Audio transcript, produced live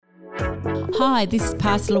Hi, this is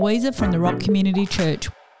Pastor Louisa from the Rock Community Church.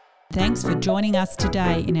 Thanks for joining us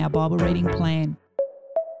today in our Bible reading plan.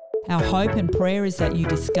 Our hope and prayer is that you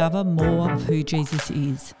discover more of who Jesus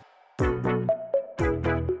is.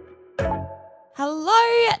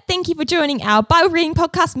 Hello, thank you for joining our Bible reading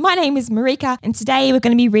podcast. My name is Marika, and today we're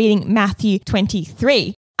going to be reading Matthew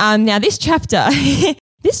 23. Now this chapter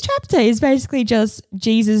is basically just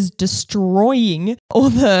Jesus destroying all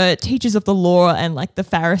the teachers of the law and like the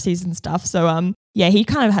Pharisees and stuff. So he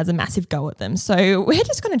kind of has a massive go at them. So we're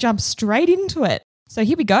just going to jump straight into it. So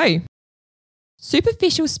here we go.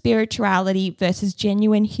 Superficial spirituality versus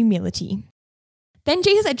genuine humility. Then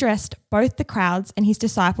Jesus addressed both the crowds and his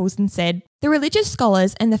disciples and said, "The religious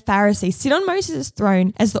scholars and the Pharisees sit on Moses'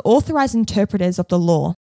 throne as the authorized interpreters of the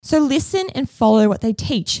law. So listen and follow what they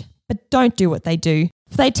teach, but don't do what they do.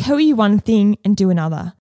 For they tell you one thing and do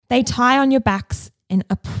another. They tie on your backs an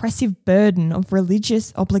oppressive burden of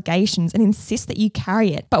religious obligations and insist that you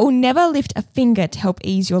carry it, but will never lift a finger to help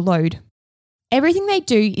ease your load. Everything they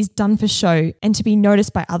do is done for show and to be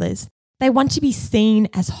noticed by others. They want to be seen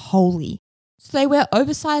as holy. So they wear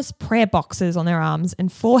oversized prayer boxes on their arms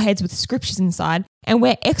and foreheads with scriptures inside and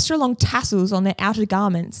wear extra long tassels on their outer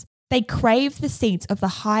garments. They crave the seats of the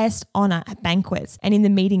highest honor at banquets and in the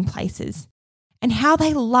meeting places. And how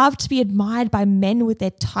they love to be admired by men with their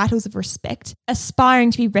titles of respect, aspiring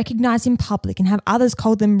to be recognized in public and have others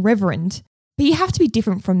call them reverend. But you have to be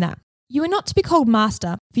different from that. You are not to be called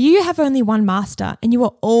master, for you have only one master, and you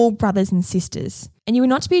are all brothers and sisters. And you are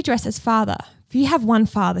not to be addressed as father, for you have one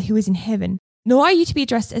Father who is in heaven. Nor are you to be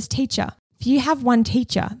addressed as teacher, for you have one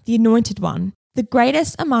teacher, the Anointed One. The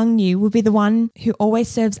greatest among you will be the one who always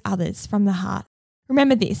serves others from the heart.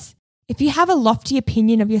 Remember this. If you have a lofty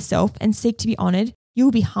opinion of yourself and seek to be honored, you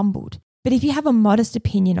will be humbled. But if you have a modest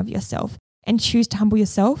opinion of yourself and choose to humble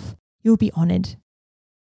yourself, you will be honored."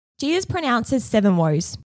 Jesus pronounces 7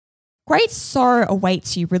 woes. "Great sorrow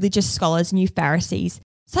awaits you, religious scholars and you Pharisees,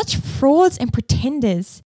 such frauds and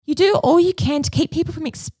pretenders. You do all you can to keep people from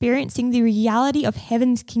experiencing the reality of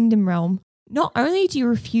heaven's kingdom realm. Not only do you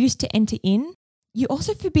refuse to enter in, you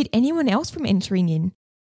also forbid anyone else from entering in.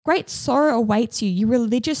 Great sorrow awaits you, you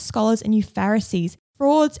religious scholars and you Pharisees,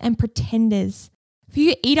 frauds and pretenders. For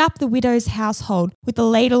you eat up the widow's household with the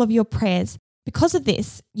ladle of your prayers. Because of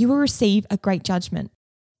this, you will receive a great judgment.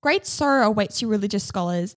 Great sorrow awaits you, religious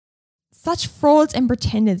scholars, such frauds and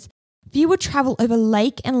pretenders. For you will travel over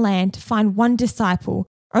lake and land to find one disciple,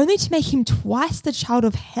 only to make him twice the child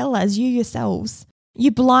of hell as you yourselves. You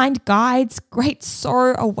blind guides, great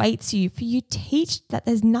sorrow awaits you, for you teach that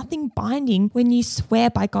there's nothing binding when you swear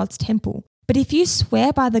by God's temple. But if you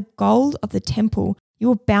swear by the gold of the temple, you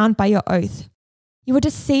are bound by your oath. You are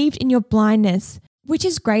deceived in your blindness. Which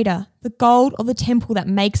is greater, the gold or the temple that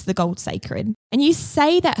makes the gold sacred? And you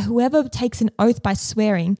say that whoever takes an oath by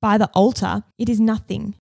swearing by the altar, it is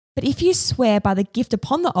nothing. But if you swear by the gift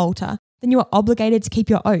upon the altar, then you are obligated to keep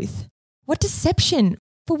your oath. What deception!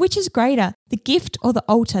 For which is greater, the gift or the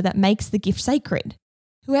altar that makes the gift sacred?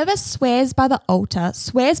 Whoever swears by the altar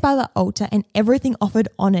and everything offered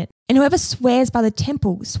on it. And whoever swears by the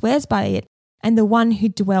temple swears by it and the one who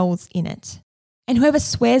dwells in it. And whoever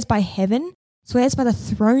swears by heaven swears by the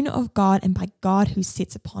throne of God and by God who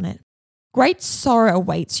sits upon it. Great sorrow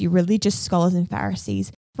awaits you, religious scholars and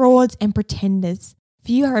Pharisees, frauds and pretenders.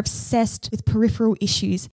 For you are obsessed with peripheral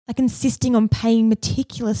issues, like insisting on paying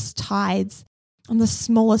meticulous tithes on the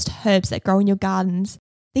smallest herbs that grow in your gardens.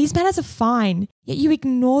 These matters are fine, yet you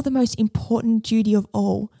ignore the most important duty of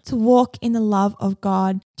all, to walk in the love of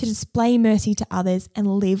God, to display mercy to others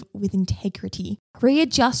and live with integrity.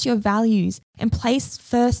 Readjust your values and place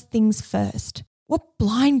first things first. What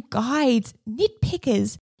blind guides,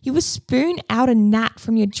 nitpickers! You will spoon out a gnat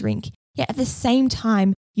from your drink, yet at the same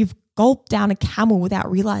time you've gulped down a camel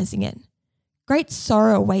without realizing it. Great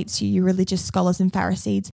sorrow awaits you, you religious scholars and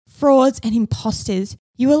Pharisees, frauds and imposters.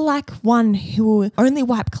 You are like one who will only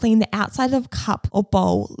wipe clean the outside of a cup or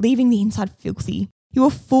bowl, leaving the inside filthy. You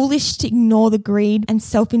are foolish to ignore the greed and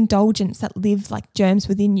self-indulgence that live like germs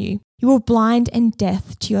within you. You are blind and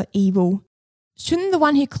deaf to your evil. Shouldn't the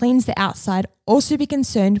one who cleans the outside also be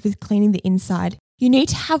concerned with cleaning the inside? You need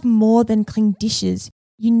to have more than clean dishes.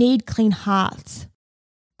 You need clean hearts.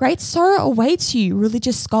 Great sorrow awaits you,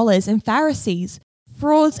 religious scholars and Pharisees,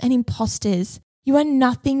 frauds and imposters. You are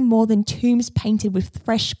nothing more than tombs painted with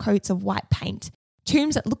fresh coats of white paint.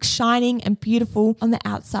 Tombs that look shining and beautiful on the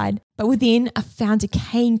outside, but within are found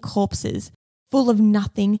decaying corpses, full of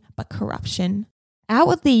nothing but corruption.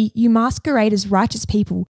 Outwardly, you masquerade as righteous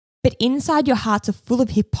people, but inside your hearts are full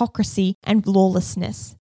of hypocrisy and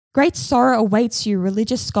lawlessness. Great sorrow awaits you,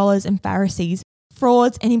 religious scholars and Pharisees,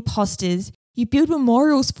 frauds and imposters. You build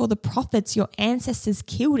memorials for the prophets your ancestors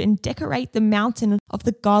killed and decorate the mountain of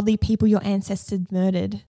the godly people your ancestors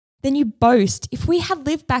murdered. Then you boast, if we had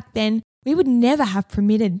lived back then, we would never have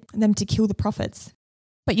permitted them to kill the prophets.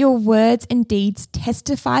 But your words and deeds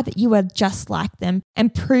testify that you are just like them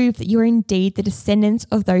and prove that you are indeed the descendants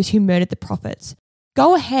of those who murdered the prophets.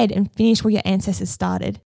 Go ahead and finish what your ancestors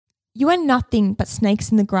started. You are nothing but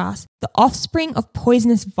snakes in the grass, the offspring of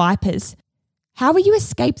poisonous vipers. How will you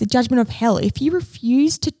escape the judgment of hell if you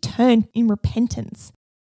refuse to turn in repentance?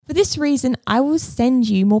 For this reason, I will send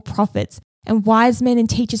you more prophets and wise men and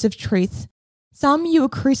teachers of truth. Some you will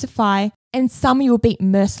crucify and some you will beat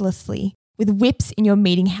mercilessly with whips in your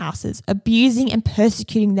meeting houses, abusing and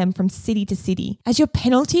persecuting them from city to city. As your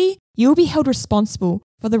penalty, you will be held responsible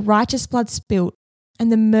for the righteous blood spilt and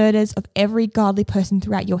the murders of every godly person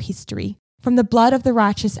throughout your history, from the blood of the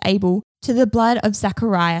righteous Abel to the blood of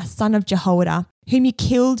Zechariah, son of Jehoiada, whom you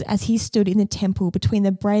killed as he stood in the temple between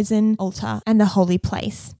the brazen altar and the holy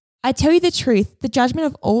place. I tell you the truth, the judgment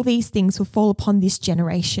of all these things will fall upon this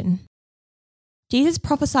generation. Jesus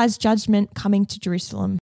prophesies judgment coming to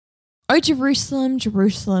Jerusalem. O Jerusalem,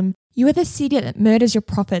 Jerusalem, you are the city that murders your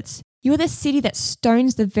prophets. You are the city that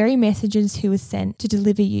stones the very messengers who were sent to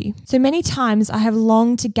deliver you. So many times I have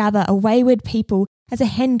longed to gather a wayward people as a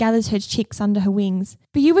hen gathers her chicks under her wings.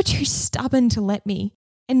 But you were too stubborn to let me.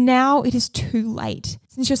 And now it is too late,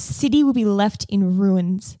 since your city will be left in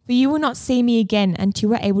ruins. For you will not see me again until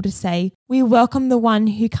you are able to say, we welcome the one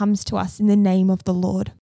who comes to us in the name of the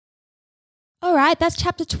Lord. All right, that's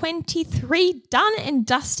chapter 23 done and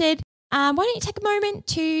dusted. Why don't you take a moment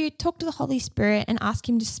to talk to the Holy Spirit and ask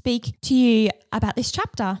him to speak to you about this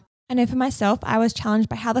chapter? I know for myself, I was challenged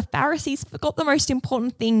by how the Pharisees forgot the most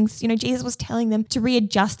important things. Jesus was telling them to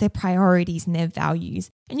readjust their priorities and their values.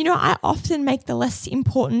 And I often make the less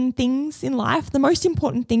important things in life the most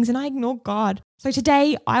important things, and I ignore God. So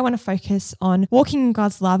today, I want to focus on walking in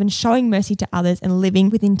God's love and showing mercy to others and living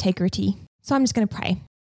with integrity. So I'm just going to pray.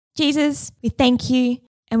 Jesus, we thank you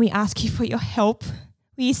and we ask you for your help.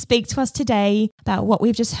 Will you speak to us today about what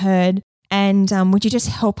we've just heard? And would you just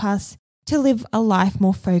help us to live a life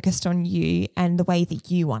more focused on you and the way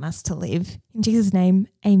that you want us to live? In Jesus' name,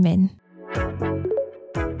 amen.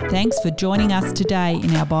 Thanks for joining us today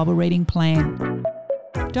in our Bible reading plan.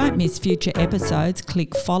 Don't miss future episodes.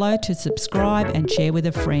 Click follow to subscribe and share with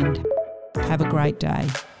a friend. Have a great day.